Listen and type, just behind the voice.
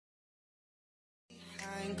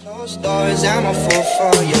Closed doors, I'm a fool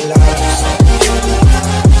for your love.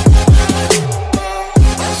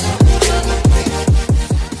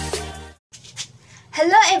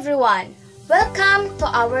 Hello everyone! Welcome to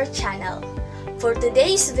our channel. For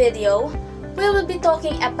today's video, we will be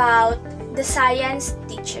talking about the science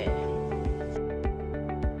teacher.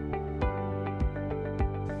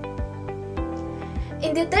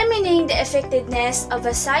 In determining the effectiveness of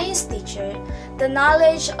a science teacher, the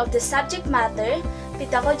knowledge of the subject matter,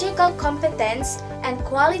 pedagogical competence, and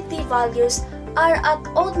quality values are at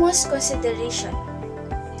utmost consideration.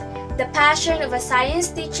 The passion of a science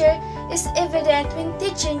teacher is evident when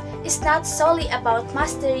teaching is not solely about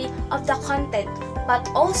mastery of the content, but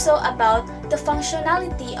also about the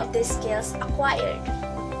functionality of the skills acquired.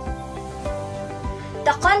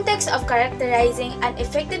 The context of characterizing an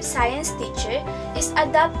effective science teacher is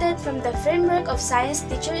adapted from the framework of science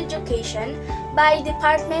teacher education by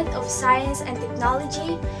Department of Science and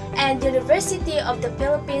Technology and University of the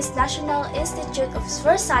Philippines National Institute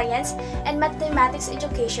for Science and Mathematics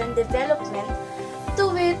Education Development, to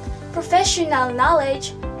wit, professional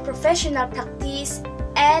knowledge, professional practice,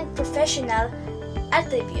 and professional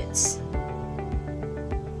attributes.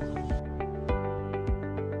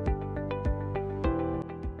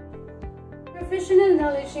 Professional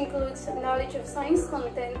knowledge includes knowledge of science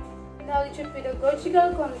content, knowledge of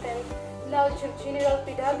pedagogical content, knowledge of general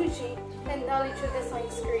pedagogy, and knowledge of the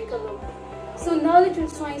science curriculum. So knowledge of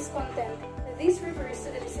science content, this refers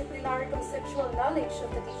to the disciplinary conceptual knowledge of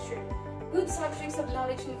the teacher. Good subjects of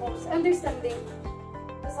knowledge involves understanding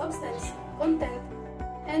the substance, content,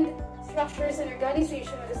 and structures and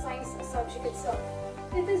organization of the science subject itself.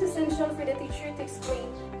 It is essential for the teacher to explain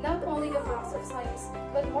not only the facts of science,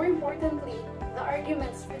 but more importantly, the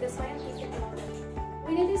arguments for the scientific knowledge.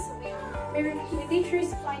 When it is weak, many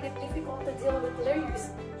teachers find it difficult to deal with learners'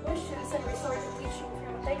 questions and resort to teaching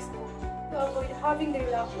from a textbook to avoid having their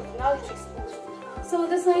lack of knowledge exposed. So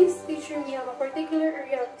the science teacher may have a particular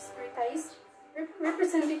area of expertise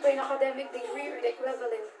represented by an academic degree or the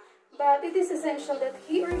equivalent, but it is essential that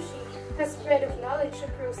he or she has spread of knowledge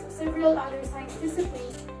across several other science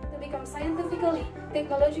disciplines to become scientifically,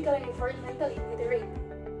 technologically, and environmentally literate.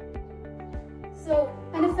 So,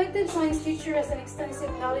 an effective science teacher has an extensive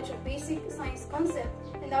knowledge of basic science concepts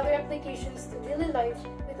and other applications to daily life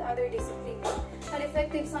with other disciplines. An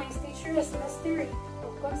effective science teacher has mastery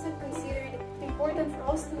of concepts considered important for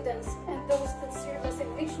all students and those that serve as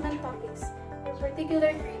enrichment topics for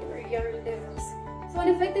particular grade or year levels. So an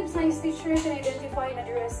effective science teacher can identify and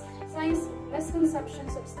address science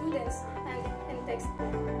misconceptions of students and in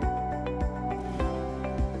textbook.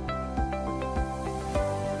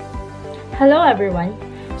 Hello everyone.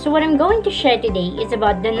 So what I'm going to share today is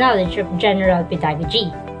about the knowledge of general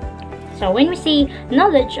pedagogy. So when we say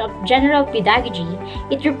knowledge of general pedagogy,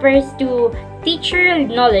 it refers to teacher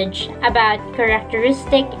knowledge about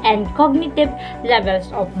characteristic and cognitive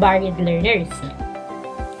levels of varied learners.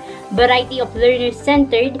 Variety of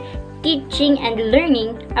learner-centered teaching and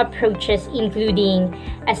learning approaches including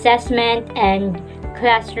assessment and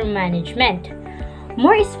classroom management.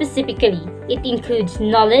 More specifically, it includes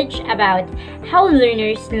knowledge about how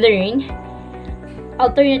learners learn,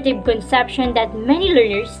 alternative conception that many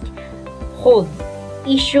learners hold,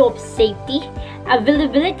 issue of safety,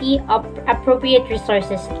 availability of appropriate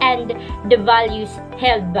resources, and the values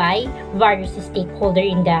held by various stakeholders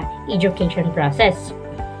in the education process.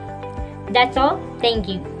 That's all. Thank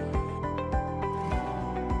you.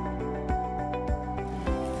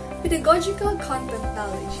 Pedagogical content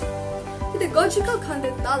knowledge. Pedagogical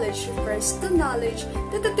content knowledge refers to knowledge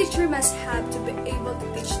that the teacher must have to be able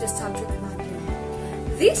to teach the subject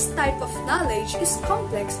matter. This type of knowledge is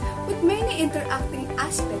complex with many interacting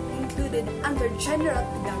aspects included under general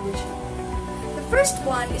pedagogy. The first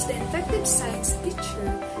one is the effective science teacher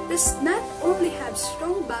does not only have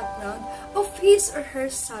strong background of his or her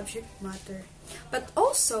subject matter, but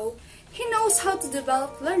also he knows how to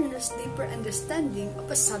develop learners' deeper understanding of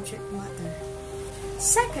a subject matter.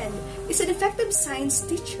 Second is an effective science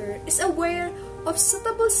teacher is aware of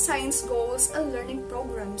suitable science goals and learning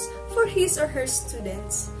programs for his or her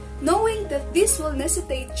students, knowing that this will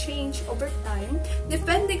necessitate change over time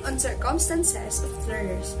depending on circumstances of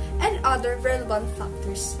learners and other relevant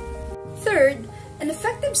factors. Third, an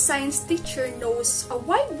effective science teacher knows a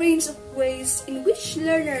wide range of ways in which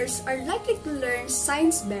learners are likely to learn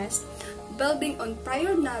science best, building on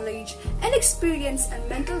prior knowledge and experience and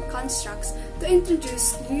mental constructs to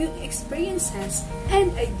introduce new experiences and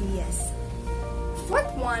ideas.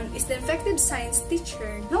 fourth one is the effective science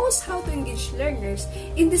teacher knows how to engage learners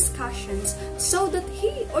in discussions so that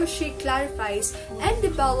he or she clarifies and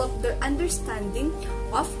develops their understanding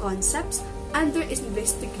of concepts under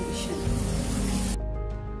investigation.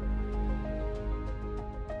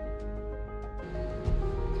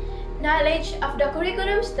 Knowledge of the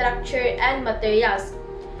curriculum structure and materials.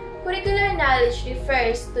 Curricular knowledge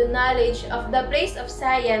refers to knowledge of the place of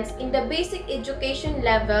science in the basic education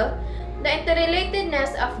level, the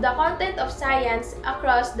interrelatedness of the content of science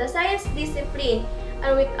across the science discipline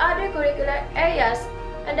and with other curricular areas,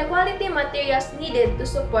 and the quality materials needed to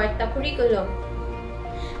support the curriculum.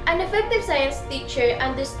 An effective science teacher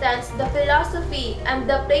understands the philosophy and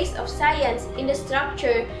the place of science in the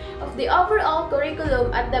structure of the overall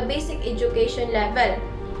curriculum at the basic education level.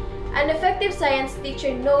 An effective science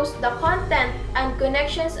teacher knows the content and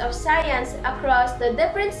connections of science across the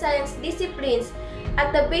different science disciplines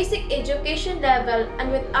at the basic education level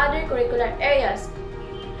and with other curricular areas.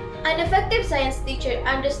 An effective science teacher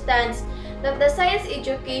understands that the science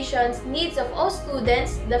education's needs of all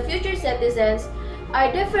students, the future citizens, are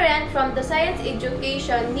different from the science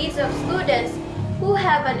education needs of students who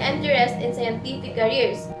have an interest in scientific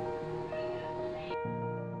careers.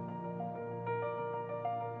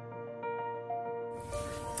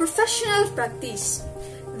 Professional practice.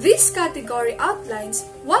 This category outlines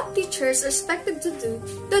what teachers are expected to do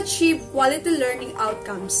to achieve quality learning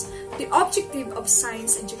outcomes, the objective of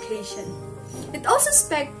science education. It also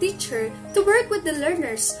expects teachers to work with the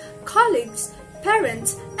learners, colleagues,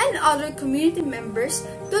 parents, and other community members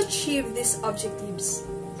to achieve these objectives.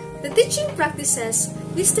 The teaching practices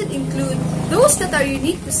listed include those that are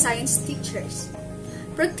unique to science teachers.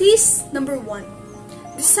 Practice number 1.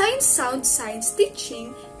 Design sound science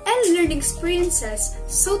teaching and learning experiences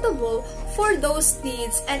suitable for those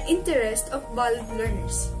needs and interests of valued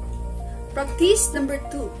learners. Practice number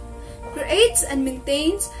 2. Creates and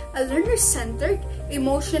maintains a learner-centered,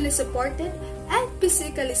 emotionally supported, and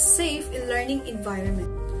physically safe learning environment.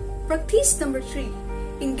 Practice number 3.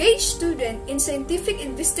 Engage students in scientific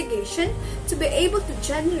investigation to be able to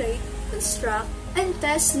generate, construct, and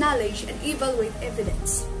test knowledge and evaluate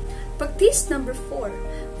evidence. Practice number 4.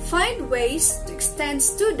 Find ways to extend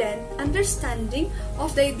student understanding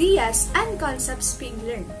of the ideas and concepts being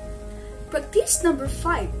learned. Practice number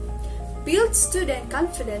 5. Build student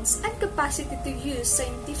confidence and capacity to use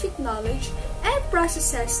scientific knowledge and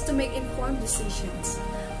processes to make informed decisions.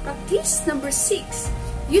 Practice number 6.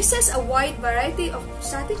 Uses a wide variety of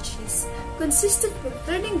strategies consistent with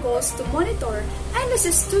learning goals to monitor and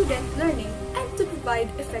assess student learning and to provide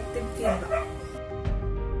effective feedback.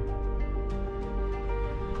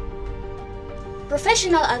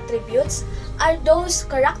 Professional attributes are those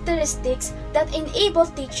characteristics that enable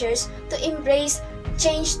teachers to embrace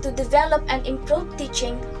change to develop and improve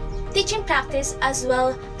teaching practice as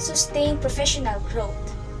well sustain professional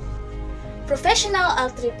growth. Professional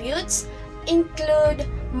attributes include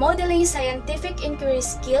modeling scientific inquiry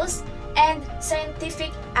skills and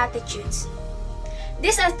scientific attitudes.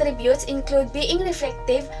 These attributes include being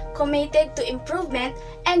reflective, committed to improvement,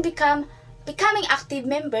 and becoming active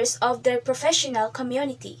members of their professional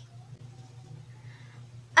community.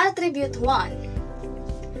 Attribute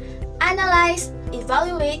 1. Analyze,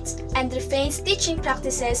 evaluates, and refines teaching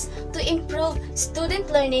practices to improve student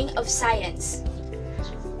learning of science.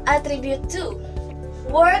 Attribute 2.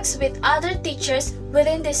 Works with other teachers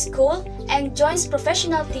within the school and joins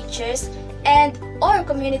professional teachers and/or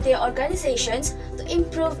community organizations to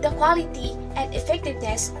improve the quality and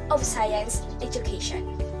effectiveness of science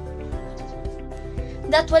education.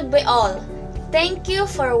 That would be all. Thank you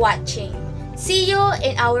for watching. See you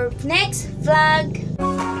in our next vlog.